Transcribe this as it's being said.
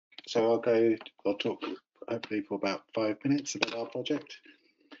So I'll talk hopefully for about 5 minutes about our project,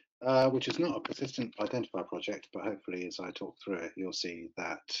 which is not a persistent identifier project, but hopefully as I talk through it, you'll see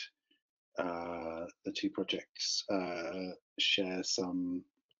that the two projects share some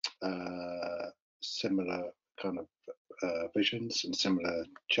similar kind of visions and similar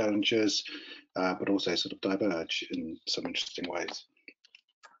challenges, but also sort of diverge in some interesting ways.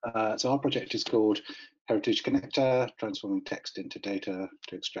 So our project is called Heritage Connector, transforming text into data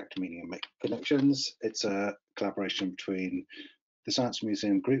to extract meaning and make connections. It's a collaboration between the Science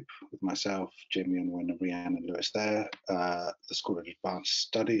Museum Group with myself, Jim Yunwen, Rhiannon and Lewis there, the School of Advanced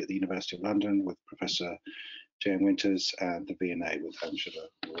Study at the University of London with Professor Jane Winters, and the V&A with Angela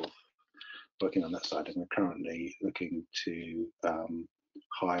Wolf working on that side. And we're currently looking to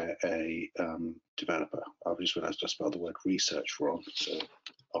hire a developer. I've just realised I spelled the word research wrong, so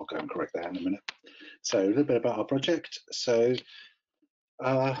I'll go and correct that in a minute. So a little bit about our project. So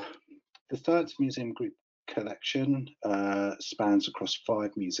the Science Museum Group collection spans across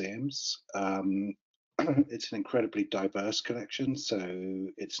 5 museums. It's an incredibly diverse collection, so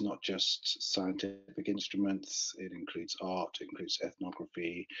it's not just scientific instruments, it includes art, it includes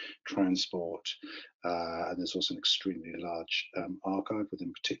ethnography, transport, and there's also an extremely large archive with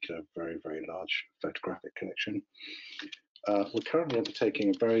in particular a very, very large photographic collection. We're currently undertaking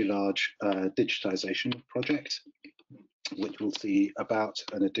a very large digitization project, which will see about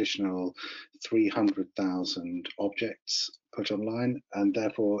an additional 300,000 objects put online, and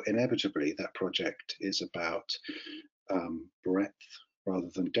therefore inevitably that project is about breadth rather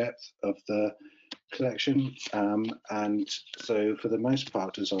than depth of the collection, and so for the most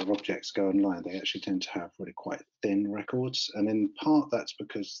part, as our objects go online, they actually tend to have really quite thin records, and in part that's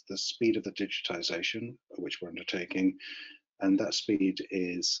because the speed of the digitization which we're undertaking, and that speed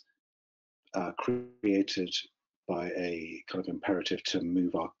is created by a kind of imperative to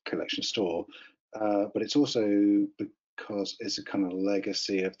move our collection store, but it's also because it's a kind of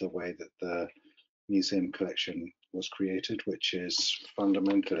legacy of the way that the museum collection was created, which is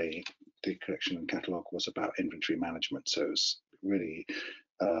fundamentally the collection and catalogue was about inventory management. So it's really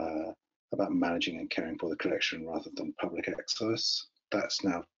about managing and caring for the collection rather than public access. That's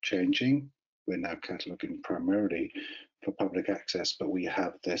now changing. We're now cataloguing primarily for public access, but we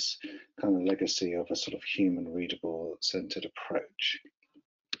have this kind of legacy of a sort of human readable centered approach.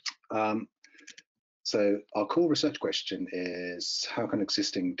 So our core research question is, how can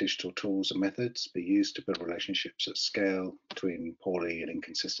existing digital tools and methods be used to build relationships at scale between poorly and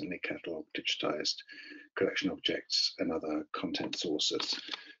inconsistently catalogued, digitized collection objects and other content sources?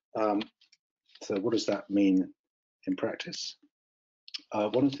 So what does that mean in practice?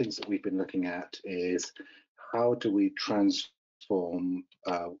 One of the things that we've been looking at is how do we transform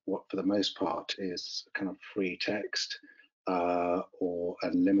what for the most part is kind of free text or a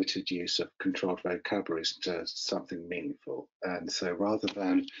limited use of controlled vocabularies to something meaningful. And so rather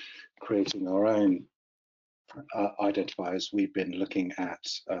than creating our own identifiers, we've been looking at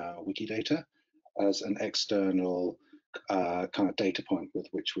Wikidata as an external kind of data point with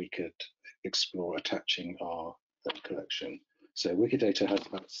which we could explore attaching our collection. So Wikidata has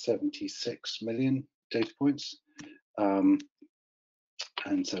about 76 million data points.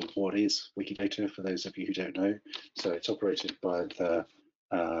 And so what is Wikidata, for those of you who don't know? So it's operated by the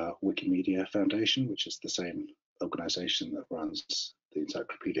Wikimedia Foundation, which is the same organization that runs the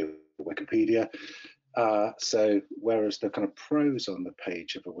encyclopedia Wikipedia. So whereas the kind of prose on the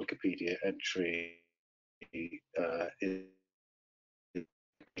page of a Wikipedia entry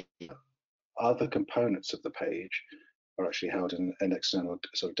other components of the page are actually held in an external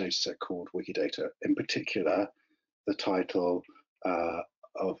sort of data set called Wikidata. In particular, the title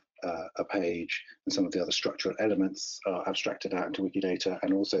of a page and some of the other structural elements are abstracted out into Wikidata,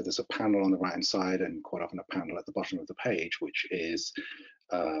 and also there's a panel on the right hand side and quite often a panel at the bottom of the page, which is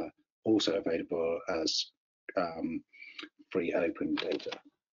also available as free open data.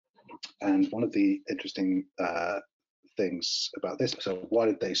 And one of the interesting things about this, so why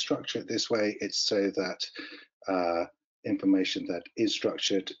did they structure it this way? It's so that information that is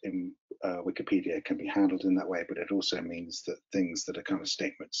structured in Wikipedia can be handled in that way, but it also means that things that are kind of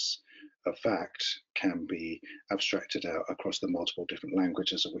statements of fact can be abstracted out across the multiple different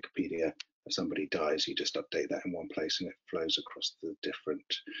languages of Wikipedia. If somebody dies, you just update that in one place and it flows across the different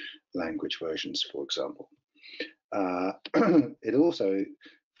language versions, for example. It also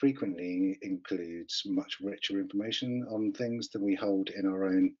frequently includes much richer information on things that we hold in our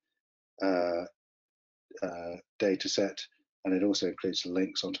own data set, and it also includes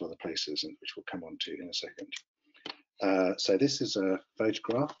links onto other places, which we'll come on to in a second. So this is a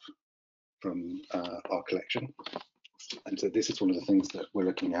photograph from our collection, And so this is one of the things that we're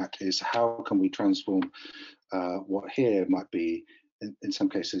looking at, is how can we transform what here might be, in some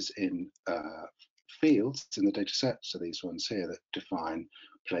cases, in fields in the data set. So these ones here that define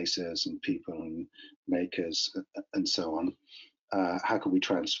places and people and makers and so on. How can we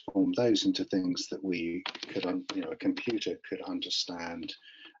transform those into things that we could, a computer could understand,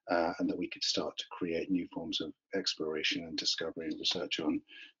 and that we could start to create new forms of exploration and discovery and research on.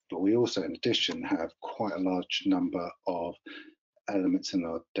 But we also, in addition, have quite a large number of elements in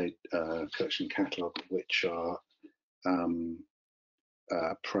our data collection catalog which are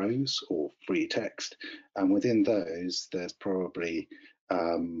prose or free text, and within those there's probably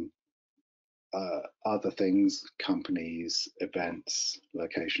other things, companies, events,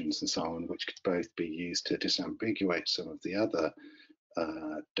 locations, and so on, which could both be used to disambiguate some of the other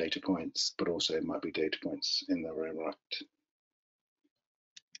data points, but also might be data points in their own right.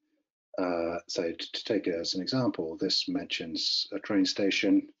 So to take it as an example, this mentions a train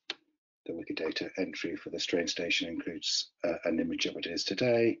station. The Wikidata entry for this train station includes an image of what it is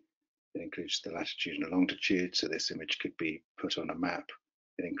today. It includes the latitude and longitude, so this image could be put on a map.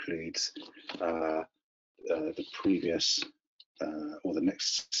 It includes the previous or the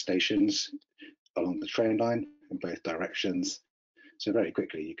next stations along the train line in both directions. So very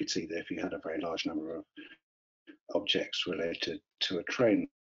quickly you could see that if you had a very large number of objects related to a train,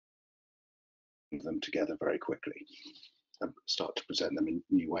 them together very quickly and start to present them in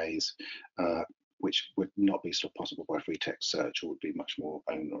new ways, which would not be sort of possible by free text search, or would be much more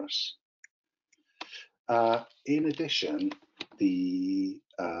onerous. In addition, the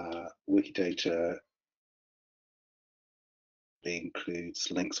Wikidata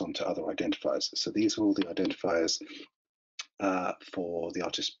includes links onto other identifiers. So these are all the identifiers for the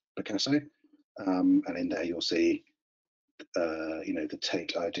artist Picasso, and in there you'll see, the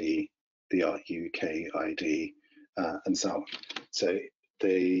Tate ID, the Art UK ID, and so on. So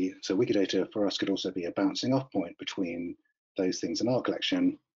Wikidata for us could also be a bouncing off point between those things in our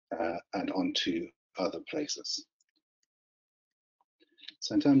collection and onto other places.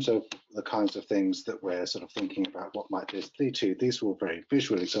 So in terms of the kinds of things that we're sort of thinking about, what might this lead to, these are all very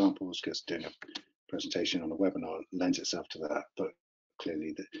visual examples, because doing a presentation on a webinar lends itself to that, but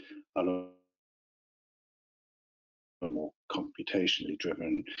clearly a lot more computationally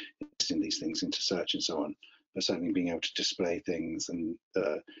driven, in these things into search and so on, but certainly being able to display things and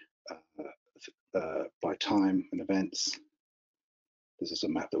by time and events. This is a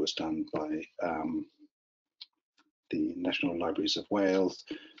map that was done by the National Libraries of Wales,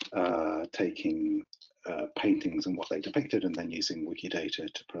 taking paintings and what they depicted, and then using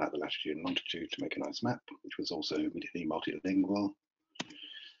Wikidata to pull out the latitude and longitude to make a nice map, which was also immediately multilingual.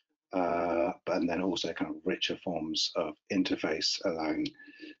 And then also kind of richer forms of interface, allowing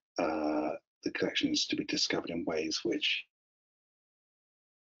the collections to be discovered in ways which,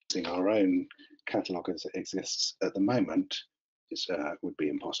 using our own catalogue as it exists at the moment, would be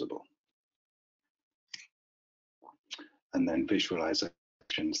impossible. And then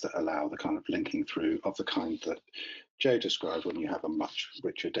visualizations that allow the kind of linking through of the kind that Joe described. When you have a much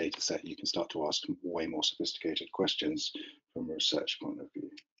richer data set, you can start to ask way more sophisticated questions from a research point of view.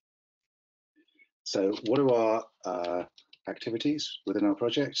 So what are our activities within our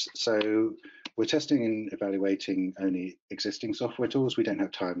project? So we're testing and evaluating only existing software tools. We don't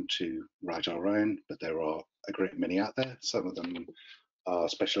have time to write our own, but there are a great many out there. Some of them are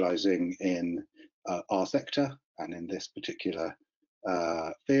specializing in our sector and in this particular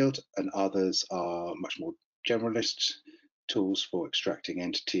field, and others are much more generalist tools for extracting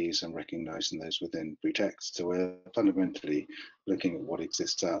entities and recognizing those within free text. So we're fundamentally looking at what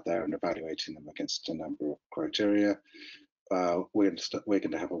exists out there and evaluating them against a number of criteria. We're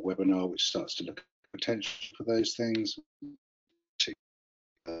going to have a webinar which starts to look at potential for those things,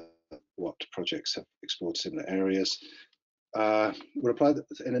 what projects have explored similar areas.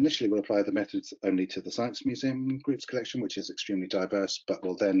 Initially we'll apply the methods only to the Science Museum Groups collection, which is extremely diverse, but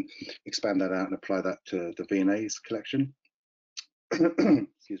we'll then expand that out and apply that to the V&A's collection.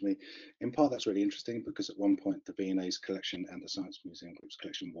 Excuse me. In part, that's really interesting because at one point the V&A's collection and the Science Museum Group's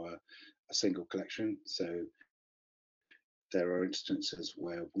collection were a single collection. So there are instances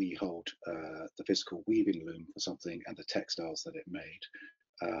where we hold the physical weaving loom for something, and the textiles that it made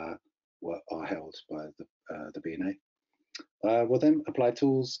are held by the V&A. We'll then apply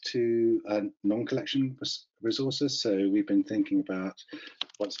tools to non-collection resources. So we've been thinking about,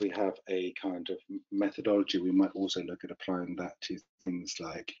 once we have a kind of methodology, we might also look at applying that to things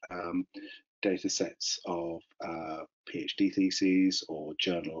like data sets of PhD theses or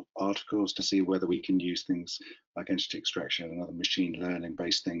journal articles, to see whether we can use things like entity extraction and other machine learning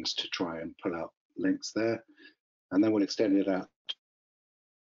based things to try and pull out links there. and then we'll extend it out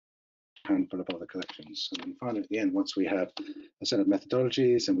handful of other collections. And then finally, at the end, once we have a set of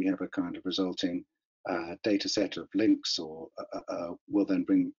methodologies and we have a kind of resulting data set of links, or we'll then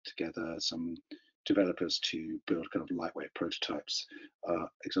bring together some developers to build kind of lightweight prototypes,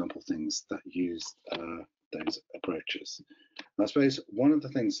 example things that use those approaches. And I suppose one of the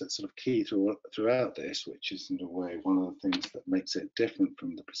things that's sort of key throughout this, which is in a way one of the things that makes it different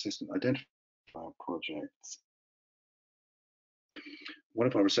from the persistent identifier projects, one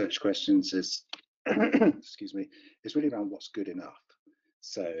of our research questions is, excuse me, is really around what's good enough.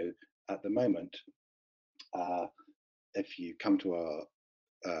 So at the moment, if you come to our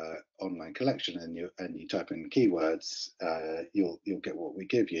online collection and you type in keywords, you'll get what we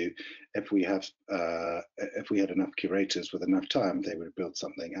give you. If we had enough curators with enough time, they would build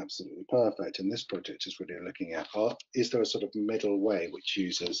something absolutely perfect. And this project is really looking at, is there a sort of middle way which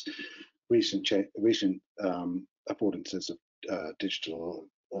uses recent affordances of digital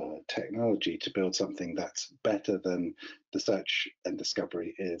technology to build something that's better than the search and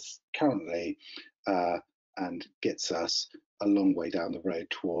discovery is currently, and gets us a long way down the road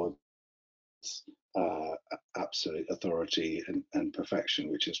towards absolute authority and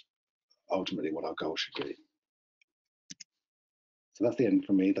perfection, which is ultimately what our goal should be. So that's the end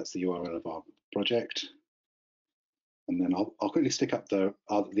for me. That's the URL of our project. And then I'll quickly stick up the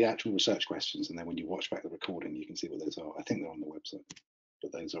actual research questions, and then when you watch back the recording, you can see what those are. I think they're on the website,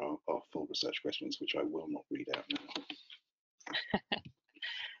 but those are our full research questions, which I will not read out now.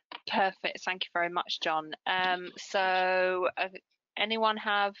 Perfect. Thank you very much, John. So anyone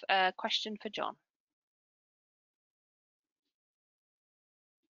have a question for John?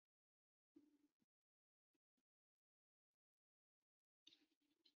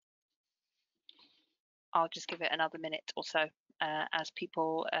 I'll just give it another minute or so, as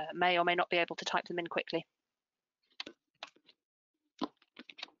people may or may not be able to type them in quickly.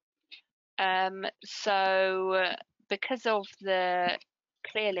 So because of the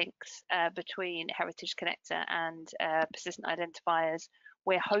clear links between Heritage Connector and Persistent Identifiers,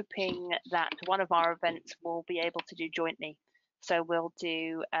 we're hoping that one of our events will be able to do jointly. So we'll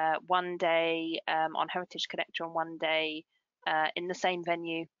do one day on Heritage Connector and one day in the same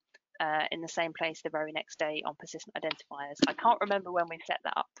venue, in the same place the very next day on Persistent Identifiers. I can't remember when we set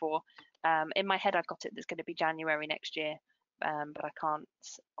that up for. In my head, I've got it that's going to be January next year. But I can't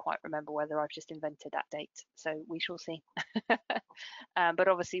quite remember whether I've just invented that date, so we shall see. But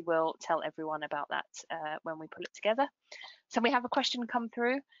obviously we'll tell everyone about that when we pull it together. So we have a question come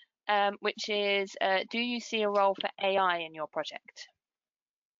through, which is, do you see a role for AI in your project?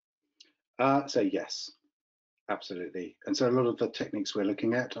 So yes, absolutely. And so a lot of the techniques we're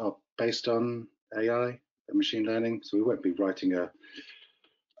looking at are based on AI and machine learning, so we won't be writing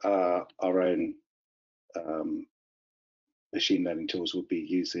our own machine learning tools. Will be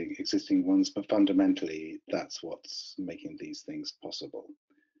using existing ones, but fundamentally that's what's making these things possible.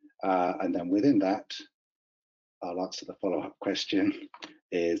 And then within that, I'll answer the follow-up question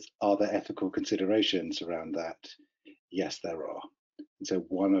is, are there ethical considerations around that? Yes, there are. And so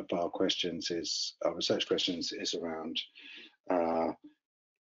one of our questions is, our research questions is around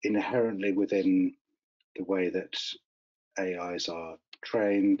inherently within the way that AIs are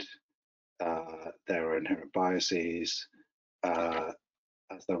trained, there are inherent biases,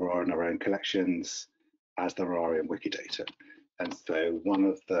 as there are in our own collections, as there are in Wikidata. And so one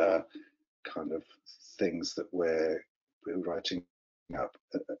of the kind of things that we're writing up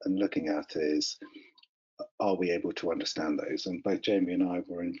and looking at is, are we able to understand those? And both Jamie and I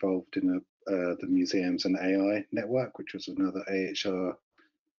were involved in the Museums and AI Network, which was another AHR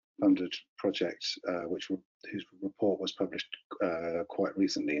funded project, whose report was published quite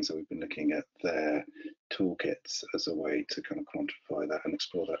recently. And so we've been looking at their toolkits as a way to kind of quantify that and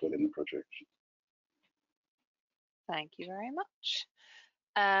explore that within the project. Thank you very much.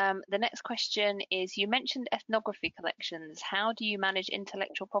 The next question is, you mentioned ethnography collections. How do you manage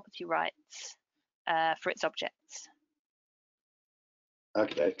intellectual property rights for its objects?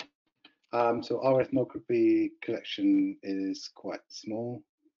 Okay. So our ethnography collection is quite small.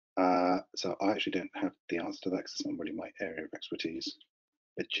 So I actually don't have the answer to that because it's not really my area of expertise.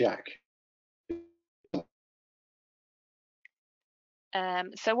 But Jack.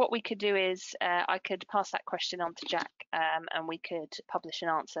 So what we could do is I could pass that question on to Jack, and we could publish an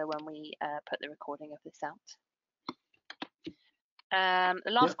answer when we put the recording of this out.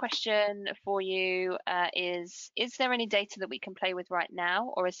 The last question for you is there any data that we can play with right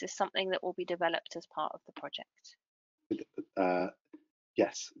now, or is this something that will be developed as part of the project?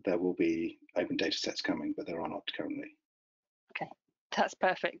 Yes, there will be open data sets coming, but there are not currently. Okay, that's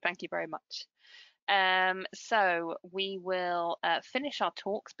perfect. Thank you very much. So we will finish our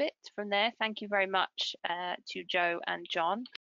talks bit from there. Thank you very much to Joe and John.